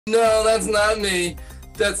No, that's not me.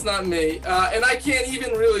 That's not me. And I can't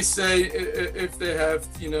even really say if they have,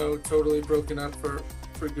 totally broken up for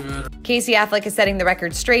good. Casey Affleck is setting the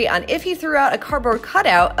record straight on if he threw out a cardboard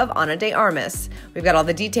cutout of Ana de Armas. We've got all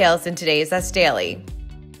the details in today's Us Daily.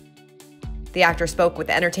 The actor spoke with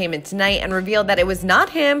Entertainment Tonight and revealed that it was not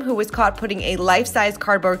him who was caught putting a life-size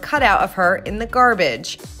cardboard cutout of her in the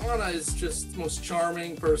garbage. Ana is just the most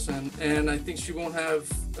charming person, and I think she won't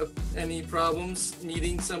have any problems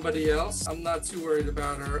meeting somebody else. I'm not too worried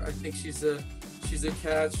about her. I think she's a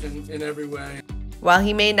catch in every way. While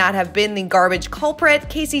he may not have been the garbage culprit,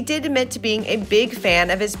 Casey did admit to being a big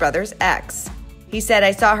fan of his brother's ex. He said,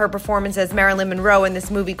 "I saw her performance as Marilyn Monroe in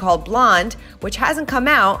this movie called Blonde, which hasn't come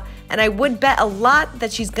out, and I would bet a lot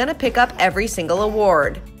that she's gonna pick up every single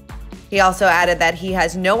award." He also added that he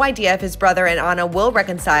has no idea if his brother and Ana will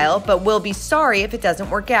reconcile, but will be sorry if it doesn't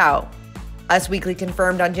work out. Us Weekly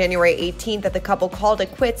confirmed on January 18th that the couple called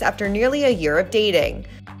it quits after nearly a year of dating.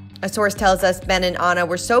 A source tells us Ben and Ana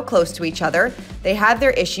were so close to each other, they have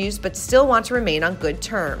their issues but still want to remain on good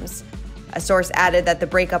terms. A source added that the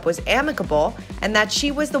breakup was amicable and that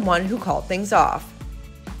she was the one who called things off.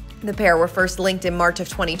 The pair were first linked in March of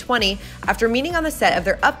 2020 after meeting on the set of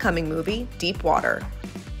their upcoming movie, Deep Water.